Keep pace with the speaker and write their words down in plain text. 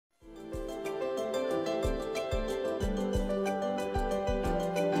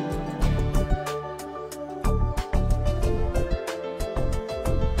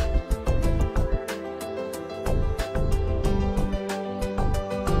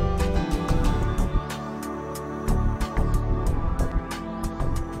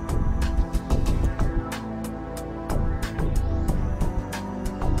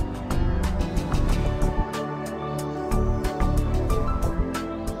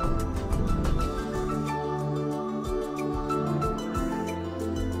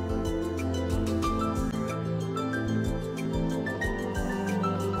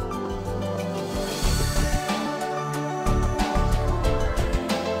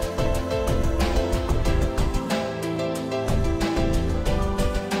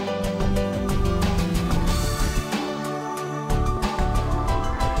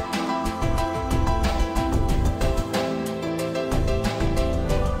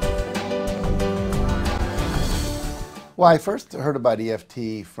Well, I first heard about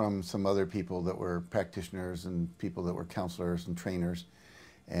EFT from some other people that were practitioners and people that were counselors and trainers,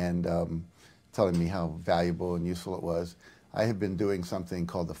 and telling me how valuable and useful it was. I had been doing something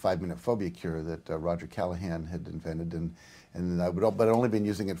called the 5-minute phobia cure that Roger Callahan had invented, but I'd only been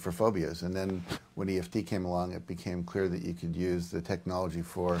using it for phobias. And then when EFT came along, it became clear that you could use the technology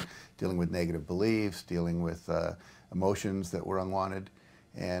for dealing with negative beliefs, dealing with emotions that were unwanted.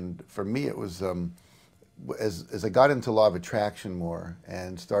 And for me, it was, as I got into law of attraction more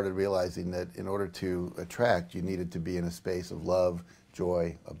and started realizing that in order to attract, you needed to be in a space of love,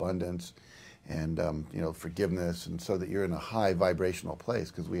 joy, abundance, and forgiveness, and so that you're in a high vibrational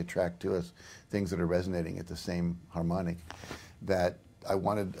place, because we attract to us things that are resonating at the same harmonic, that I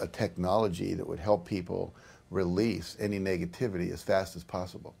wanted a technology that would help people release any negativity as fast as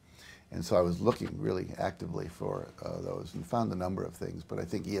possible. And so I was looking really actively for those and found a number of things, but I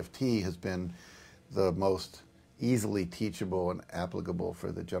think EFT has been the most easily teachable and applicable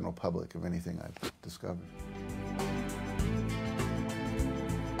for the general public of anything I've discovered.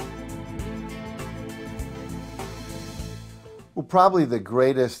 Well, probably the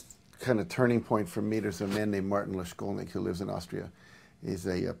greatest kind of turning point for me, there's a man named Martin Leszkolnik who lives in Austria. He's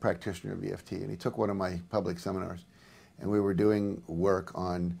a practitioner of EFT, and he took one of my public seminars, and we were doing work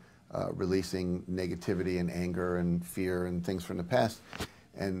on releasing negativity and anger and fear and things from the past.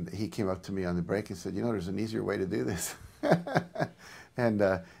 And he came up to me on the break and said, there's an easier way to do this. and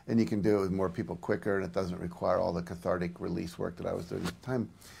you can do it with more people quicker, and it doesn't require all the cathartic release work that I was doing at the time.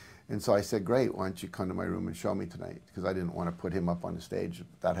 And so I said, great, why don't you come to my room and show me tonight? Because I didn't want to put him up on the stage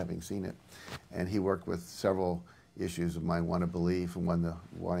without having seen it. And he worked with several issues of mine, one a belief and one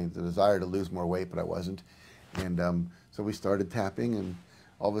wanting the desire to lose more weight, but I wasn't. And so we started tapping, and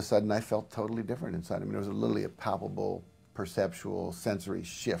all of a sudden I felt totally different inside. I mean, there was literally a palpable, perceptual, sensory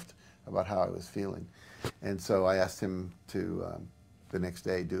shift about how I was feeling. And so I asked him to, the next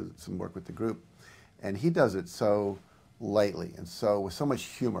day, do some work with the group. And he does it so lightly and so with so much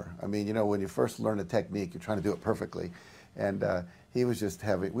humor. I mean, when you first learn a technique, you're trying to do it perfectly. And he was just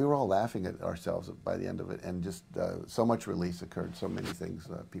we were all laughing at ourselves by the end of it, and just so much release occurred, so many things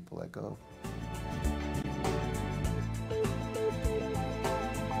people let go.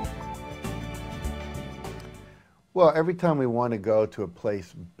 Well, every time we want to go to a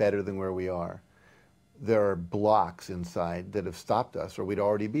place better than where we are, there are blocks inside that have stopped us, or we'd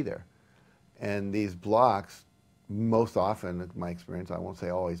already be there. And these blocks, most often, in my experience, I won't say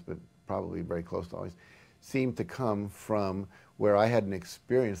always, but probably very close to always, seem to come from where I had an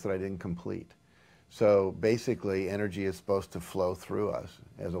experience that I didn't complete. So basically, energy is supposed to flow through us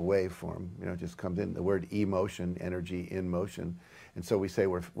as a waveform. It just comes in. The word emotion, energy in motion. And so we say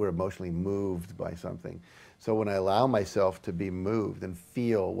we're emotionally moved by something. So when I allow myself to be moved and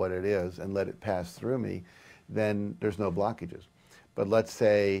feel what it is and let it pass through me, then there's no blockages. But let's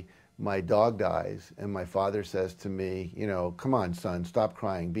say my dog dies and my father says to me, come on, son, stop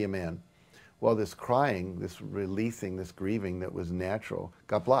crying, be a man. Well, this crying, this releasing, this grieving that was natural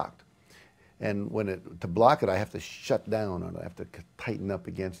got blocked. And to block it, I have to shut down on it. I have to tighten up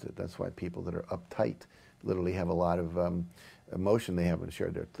against it. That's why people that are uptight literally have a lot of emotion they haven't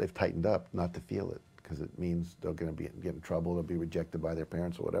shared. They've tightened up not to feel it, because it means they're going to get in trouble, they'll be rejected by their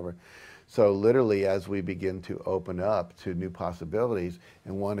parents or whatever. So literally, as we begin to open up to new possibilities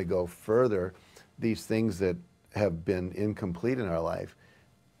and want to go further, these things that have been incomplete in our life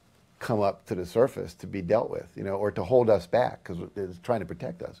come up to the surface to be dealt with, or to hold us back, because it's trying to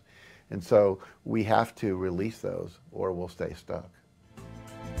protect us. And so we have to release those, or we'll stay stuck.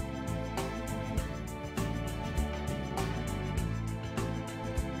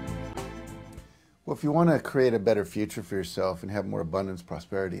 Well, if you want to create a better future for yourself and have more abundance,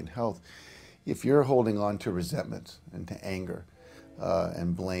 prosperity, and health, if you're holding on to resentment and to anger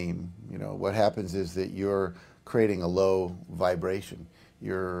and blame, what happens is that you're creating a low vibration.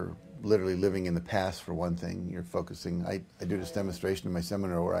 You're literally living in the past, for one thing. You're focusing. I do this demonstration in my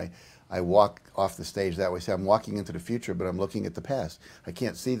seminar where I walk off the stage that way. So I'm walking into the future, but I'm looking at the past. I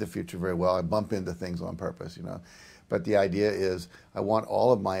can't see the future very well. I bump into things on purpose, But the idea is I want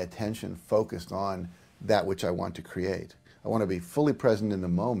all of my attention focused on that which I want to create. I want to be fully present in the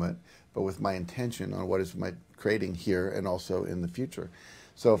moment, but with my intention on what is my creating here and also in the future.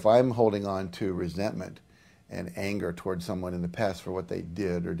 So if I'm holding on to resentment and anger towards someone in the past for what they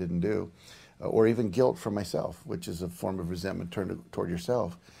did or didn't do, or even guilt for myself, which is a form of resentment toward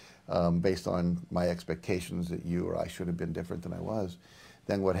yourself, based on my expectations that you or I should have been different than I was,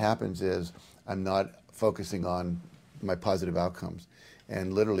 then what happens is I'm not focusing on my positive outcomes.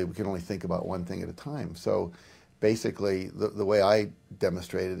 And literally, we can only think about one thing at a time. So basically the way I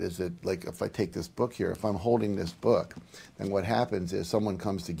demonstrate it is that, like, if I take this book here, if I'm holding this book, then what happens is someone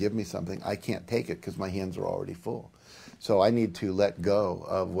comes to give me something, I can't take it because my hands are already full. So I need to let go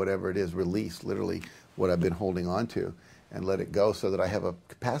of whatever it is, release literally what I've been holding on to, and let it go so that I have a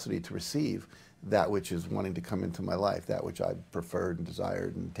capacity to receive that which is wanting to come into my life, that which I preferred and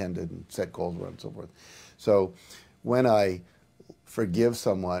desired and intended and set goals for and so forth. So when I forgive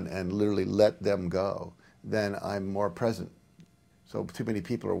someone and literally let them go, then I'm more present. So too many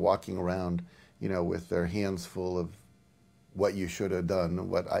people are walking around, with their hands full of what you should have done,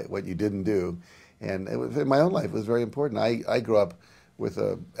 what you didn't do. And it was, in my own life, it was very important. I grew up with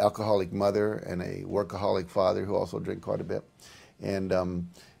an alcoholic mother and a workaholic father who also drank quite a bit. And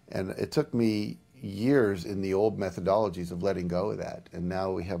it took me years in the old methodologies of letting go of that. And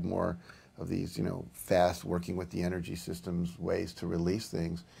now we have more of these, fast working with the energy systems ways to release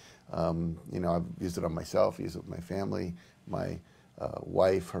things. I've used it on myself, used it with my family. My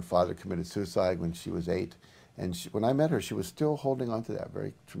wife, her father committed suicide when she was 8. And when I met her, she was still holding on to that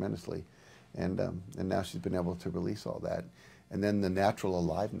very tremendously. And now she's been able to release all that. And then the natural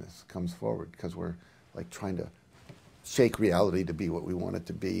aliveness comes forward because we're like trying to shake reality to be what we want it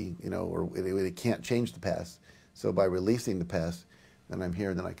to be, or it can't change the past. So by releasing the past, then I'm here,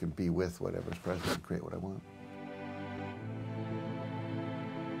 and then I can be with whatever's present and create what I want.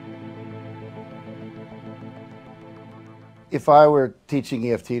 If I were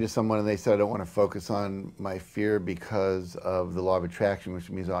teaching EFT to someone and they said, I don't want to focus on my fear because of the law of attraction, which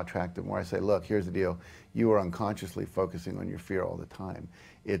means I'll attract it more, I say, look, here's the deal. You are unconsciously focusing on your fear all the time.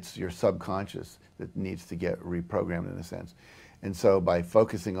 It's your subconscious that needs to get reprogrammed in a sense. And so by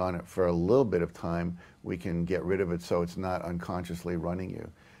focusing on it for a little bit of time, we can get rid of it so it's not unconsciously running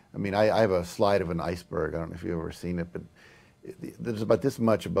you. I mean, I have a slide of an iceberg. I don't know if you've ever seen it, but there's about this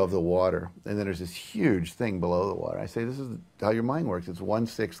much above the water, and then there's this huge thing below the water. I say this is how your mind works. It's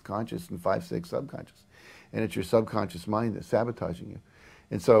 1/6 conscious and 5/6 subconscious. And it's your subconscious mind that's sabotaging you.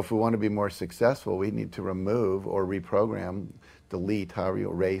 And so if we want to be more successful, we need to remove or reprogram, delete, however you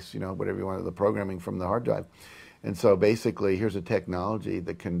erase, whatever you want, the programming from the hard drive. And so basically, here's a technology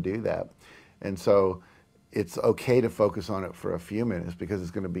that can do that. And so it's okay to focus on it for a few minutes because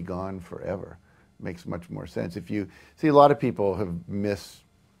it's going to be gone forever. Makes much more sense. If you see, a lot of people have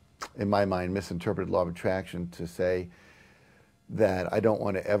in my mind, misinterpreted law of attraction to say that I don't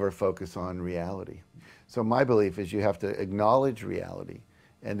want to ever focus on reality. So my belief is you have to acknowledge reality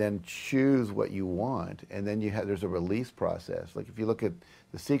and then choose what you want, and then there's a release process. Like if you look at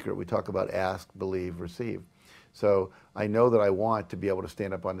The Secret, we talk about ask, believe, receive. So I know that I want to be able to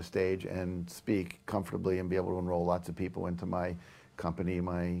stand up on the stage and speak comfortably and be able to enroll lots of people into my company,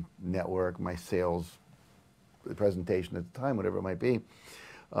 my network, my sales presentation at the time, whatever it might be.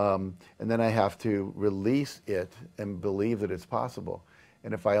 And then I have to release it and believe that it's possible.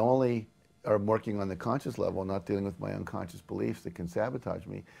 And if I only are working on the conscious level, not dealing with my unconscious beliefs that can sabotage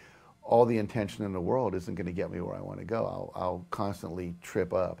me, all the intention in the world isn't going to get me where I want to go. I'll constantly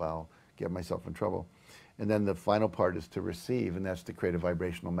trip up. I'll get myself in trouble. And then the final part is to receive, and that's to create a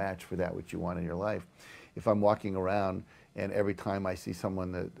vibrational match for that which you want in your life. If I'm walking around and every time I see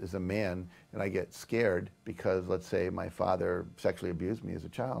someone that is a man and I get scared because, let's say, my father sexually abused me as a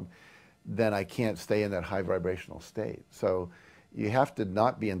child, then I can't stay in that high vibrational state. So you have to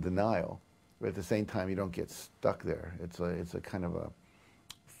not be in denial, but at the same time you don't get stuck there. It's a kind of a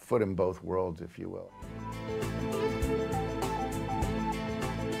foot in both worlds, if you will.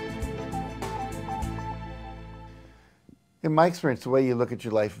 In my experience, the way you look at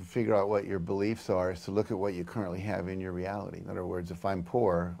your life and figure out what your beliefs are is to look at what you currently have in your reality. In other words, if I'm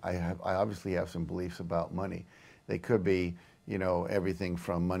poor, I obviously have some beliefs about money. They could be, everything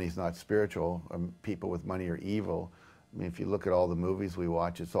from money's not spiritual, people with money are evil. I mean, if you look at all the movies we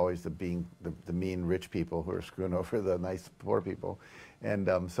watch, it's always the mean rich people who are screwing over the nice poor people. And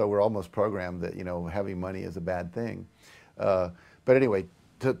so we're almost programmed that, having money is a bad thing. But anyway,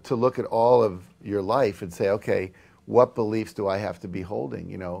 to look at all of your life and say, okay, what beliefs do I have to be holding?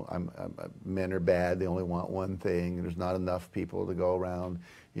 Men are bad, they only want one thing, there's not enough people to go around,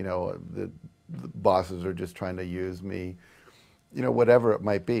 the bosses are just trying to use me, whatever it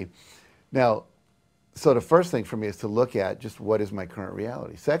might be. Now, so the first thing for me is to look at just what is my current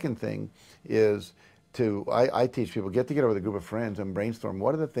reality. Second thing is I teach people, get together with a group of friends and brainstorm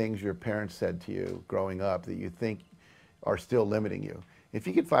what are the things your parents said to you growing up that you think are still limiting you. If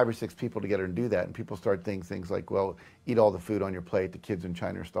you get 5 or 6 people together and do that, and people start thinking things like, well, eat all the food on your plate, the kids in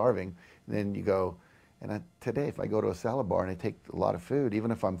China are starving, and then you go, And today, if I go to a salad bar and I take a lot of food, even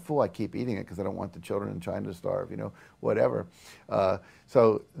if I'm full, I keep eating it because I don't want the children in China to starve, whatever.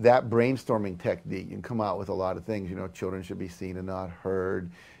 So that brainstorming technique, you can come out with a lot of things. Children should be seen and not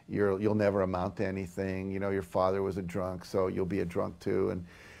heard. You'll never amount to anything. Your father was a drunk, so you'll be a drunk too. And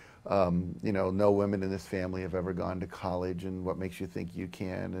no women in this family have ever gone to college, and what makes you think you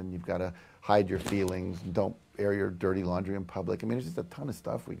can, and you've got to hide your feelings, don't air your dirty laundry in public. I mean, it's just a ton of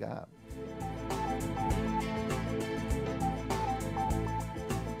stuff we got.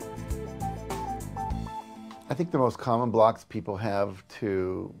 I think the most common blocks people have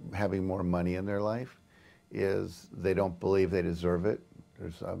to having more money in their life is they don't believe they deserve it.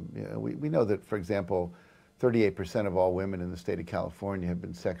 We know that, for example, 38% of all women in the state of California have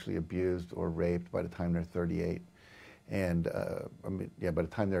been sexually abused or raped by the time they're 38. And by the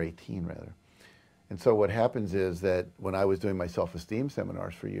time they're 18, rather. And so what happens is that when I was doing my self-esteem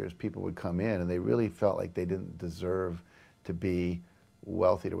seminars for years, people would come in and they really felt like they didn't deserve to be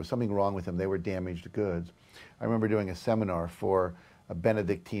wealthy. There was something wrong with them. They were damaged goods. I remember doing a seminar for a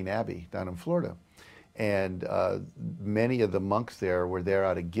Benedictine abbey down in Florida. And many of the monks there were there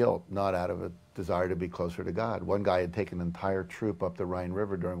out of guilt, not out of a desire to be closer to God. One guy had taken an entire troop up the Rhine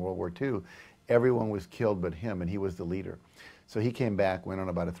River during World War II. Everyone was killed but him, and he was the leader. So he came back, went on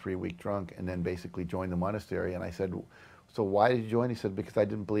about a 3-week drunk, and then basically joined the monastery. And I said, so why did you join? He said, because I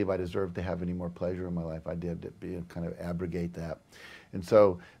didn't believe I deserved to have any more pleasure in my life. I did kind of abrogate that. And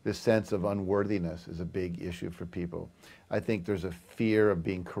so this sense of unworthiness is a big issue for people. I think there's a fear of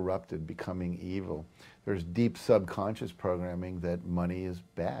being corrupted, becoming evil. There's deep subconscious programming that money is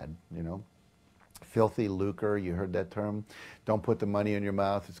bad, Filthy lucre, you heard that term? Don't put the money in your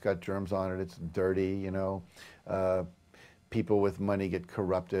mouth, it's got germs on it, it's dirty, People with money get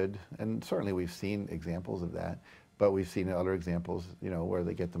corrupted, and certainly we've seen examples of that, but we've seen other examples, where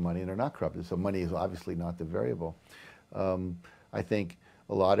they get the money and they're not corrupted. So money is obviously not the variable. I think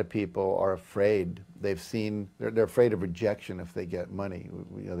a lot of people are afraid. They're afraid of rejection if they get money.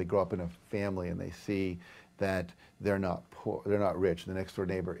 They grow up in a family and they see that they're not poor, they're not rich. The next door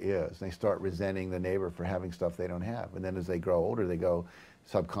neighbor is. And they start resenting the neighbor for having stuff they don't have. And then as they grow older, they go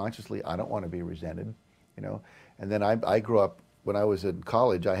subconsciously, I don't want to be resented, And then I grew up, when I was in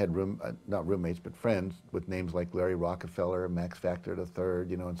college, I had not roommates, but friends with names like Larry Rockefeller, Max Factor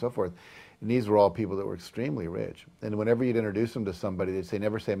III, and so forth. And these were all people that were extremely rich. And whenever you'd introduce them to somebody, they'd say,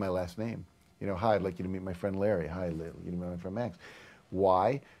 never say my last name. Hi, I'd like you to meet my friend Larry. Hi, I'd like you to meet my friend Max.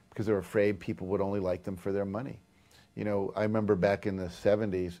 Why? Because they're afraid people would only like them for their money. I remember back in the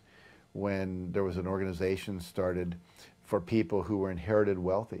 70s when there was an organization started for people who were inherited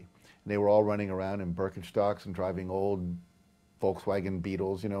wealthy. And they were all running around in Birkenstocks and driving old Volkswagen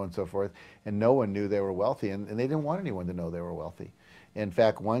Beetles, and so forth. And no one knew they were wealthy, and they didn't want anyone to know they were wealthy. In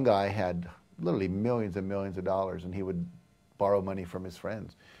fact, one guy had literally millions and millions of dollars, and he would borrow money from his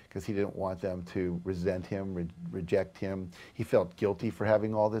friends because he didn't want them to resent him, reject him. He felt guilty for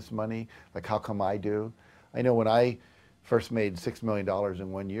having all this money. Like, how come I do? I know when I first made $6 million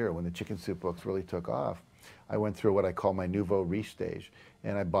in 1 year, when the Chicken Soup books really took off, I went through what I call my nouveau riche stage,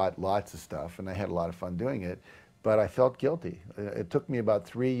 and I bought lots of stuff, and I had a lot of fun doing it, but I felt guilty. It took me about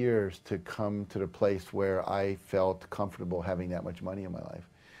 3 years to come to the place where I felt comfortable having that much money in my life,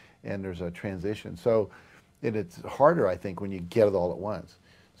 and there's a transition. So it's harder, I think, when you get it all at once.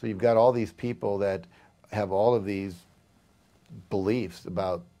 So you've got all these people that have all of these beliefs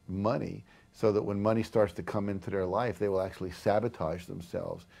about money, so that when money starts to come into their life, they will actually sabotage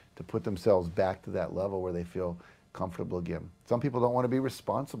themselves to put themselves back to that level where they feel comfortable again. Some people don't want to be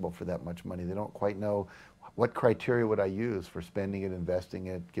responsible for that much money. They don't quite know what criteria would I use for spending it, investing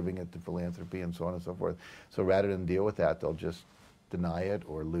it, giving it to philanthropy, and so on and so forth. So rather than deal with that, they'll just deny it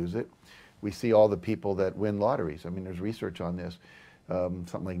or lose it. We see all the people that win lotteries. I mean, there's research on this.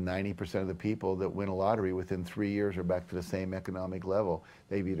 Something like 90% of the people that win a lottery within 3 years are back to the same economic level.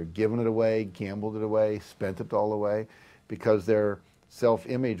 They've either given it away, gambled it away, spent it all away, because their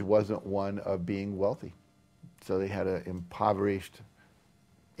self-image wasn't one of being wealthy. So they had an impoverished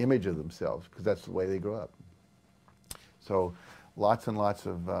image of themselves because that's the way they grew up. So lots and lots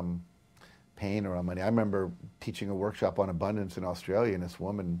of pain around money. I remember teaching a workshop on abundance in Australia, and this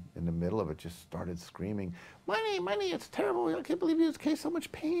woman in the middle of it just started screaming, money, money, it's terrible. I can't believe you just so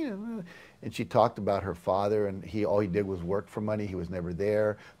much pain. And she talked about her father, and all he did was work for money. He was never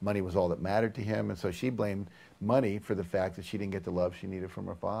there. Money was all that mattered to him. And so she blamed money for the fact that she didn't get the love she needed from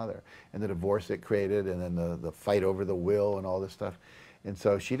her father, and the divorce it created, and then the fight over the will and all this stuff. And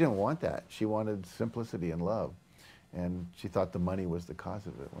so she didn't want that. She wanted simplicity and love. And she thought the money was the cause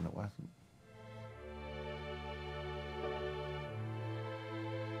of it when it wasn't.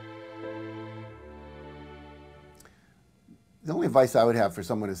 The only advice I would have for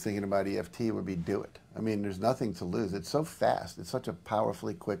someone who's thinking about EFT would be do it. I mean, there's nothing to lose. It's so fast. It's such a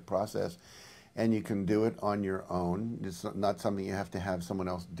powerfully quick process, and you can do it on your own. It's not something you have to have someone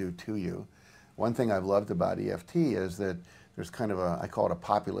else do to you. One thing I've loved about EFT is that there's kind of I call it a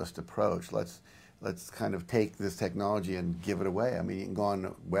populist approach. Let's kind of take this technology and give it away. I mean, you can go on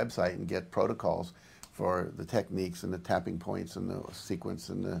a website and get protocols for the techniques and the tapping points and the sequence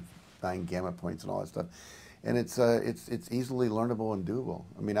and the 9 gamma points and all that stuff. And it's easily learnable and doable.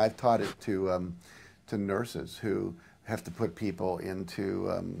 I mean, I've taught it to nurses who have to put people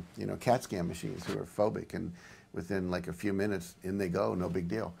into CAT scan machines who are phobic, and within like a few minutes, in they go, no big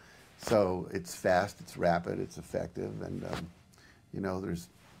deal. So it's fast, it's rapid, it's effective, and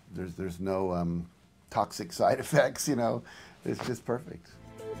there's no toxic side effects. It's just perfect.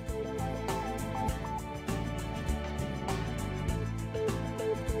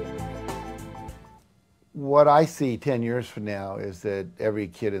 What I see 10 years from now is that every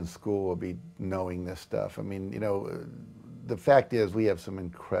kid in school will be knowing this stuff. I mean, the fact is we have some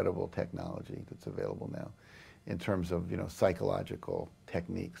incredible technology that's available now in terms of, psychological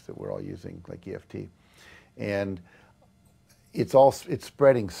techniques that we're all using, like EFT. And it's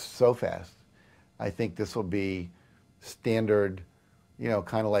spreading so fast. I think this will be standard,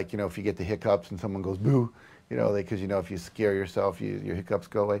 kind of like, if you get the hiccups and someone goes, boo, because, if you scare yourself, your hiccups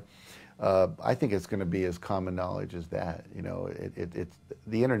go away. I think it's going to be as common knowledge as that.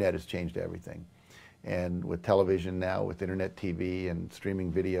 The internet has changed everything. And with television now, with internet TV and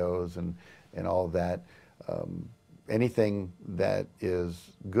streaming videos and all of that, anything that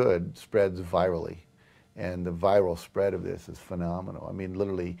is good spreads virally. And the viral spread of this is phenomenal. I mean,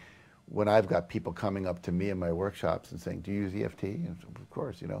 literally, when I've got people coming up to me in my workshops and saying, do you use EFT? And of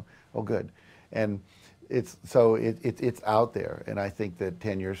course, oh, good. And it's out there, and I think that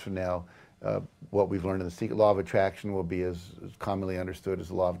 10 years from now, what we've learned in the secret law of attraction will be as commonly understood as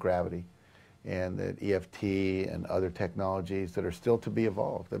the law of gravity, and that EFT and other technologies that are still to be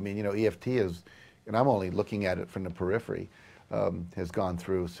evolved. I mean, EFT is, and I'm only looking at it from the periphery, has gone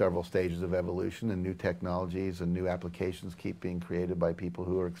through several stages of evolution, and new technologies and new applications keep being created by people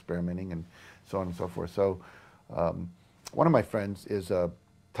who are experimenting and so on and so forth. So one of my friends is a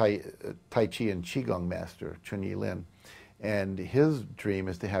Tai Chi and Qigong master, Chun-Yi Lin, and his dream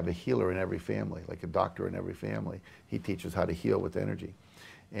is to have a healer in every family, like a doctor in every family. He teaches how to heal with energy.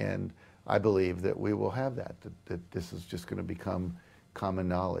 And I believe that we will have that this is just going to become common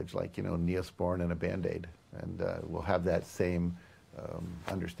knowledge, like, Neosporin and a Band-Aid. And we'll have that same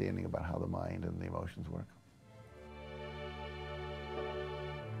understanding about how the mind and the emotions work.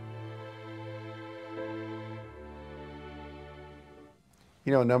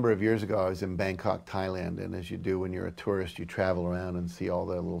 A number of years ago, I was in Bangkok, Thailand, and as you do when you're a tourist, you travel around and see all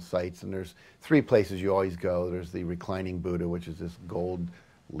the little sites, and there's 3 places you always go. There's the reclining Buddha, which is this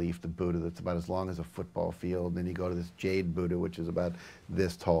gold-leafed Buddha that's about as long as a football field. And then you go to this jade Buddha, which is about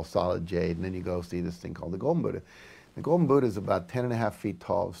this tall, solid jade, and then you go see this thing called the golden Buddha. The golden Buddha is about 10.5 feet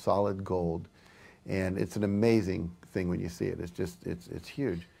tall, of solid gold, and it's an amazing thing when you see it. It's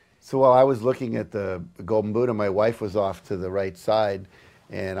huge. So while I was looking at the golden Buddha, my wife was off to the right side,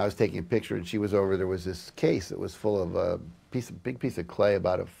 and I was taking a picture, and she was over. There was this case that was full of a big piece of clay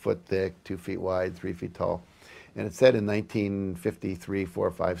about a foot thick, 2 feet wide, 3 feet tall. And it said in 1953,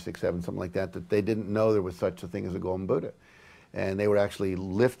 4, 5, 6, 7, something like that they didn't know there was such a thing as a golden Buddha. And they were actually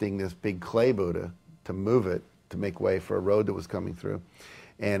lifting this big clay Buddha to move it, to make way for a road that was coming through.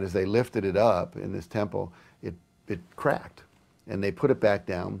 And as they lifted it up in this temple, it cracked. And they put it back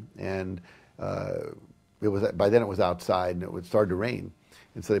down, and by then it was outside, and it would start to rain.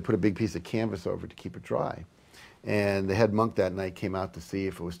 And so they put a big piece of canvas over it to keep it dry. And the head monk that night came out to see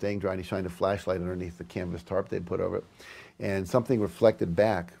if it was staying dry, and he shined a flashlight underneath the canvas tarp they'd put over it. And something reflected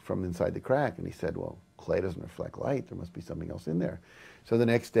back from inside the crack, and he said, well, clay doesn't reflect light. There must be something else in there. So the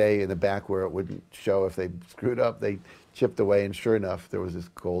next day, in the back where it wouldn't show if they screwed up, they chipped away, and sure enough, there was this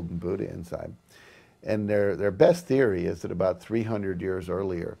golden Buddha inside. And their best theory is that about 300 years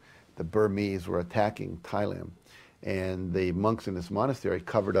earlier, the Burmese were attacking Thailand. And the monks in this monastery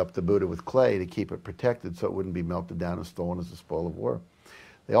covered up the Buddha with clay to keep it protected so it wouldn't be melted down and stolen as a spoil of war.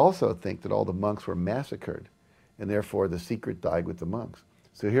 They also think that all the monks were massacred, and therefore the secret died with the monks.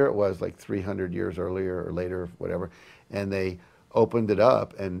 So here it was like 300 years earlier or later, whatever, and they opened it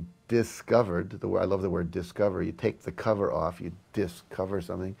up and discovered, I love the word discover, you take the cover off, you discover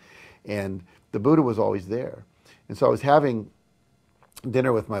something, and the Buddha was always there. And so I was having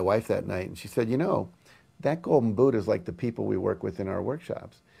dinner with my wife that night, and she said, that golden Buddha is like the people we work with in our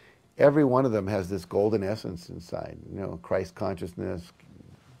workshops. Every one of them has this golden essence inside, Christ consciousness,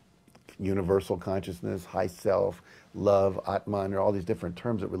 universal consciousness, high self, love, Atman, or all these different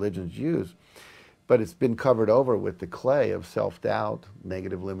terms that religions use. But it's been covered over with the clay of self-doubt,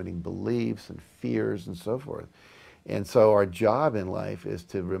 negative limiting beliefs, and fears, and so forth. And so our job in life is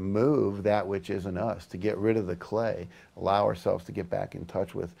to remove that which isn't us, to get rid of the clay, allow ourselves to get back in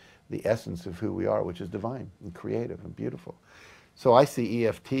touch with the essence of who we are, which is divine and creative and beautiful. So I see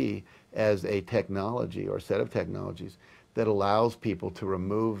EFT as a technology or set of technologies that allows people to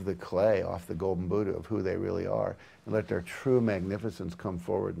remove the clay off the golden Buddha of who they really are and let their true magnificence come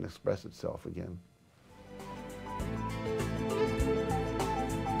forward and express itself again.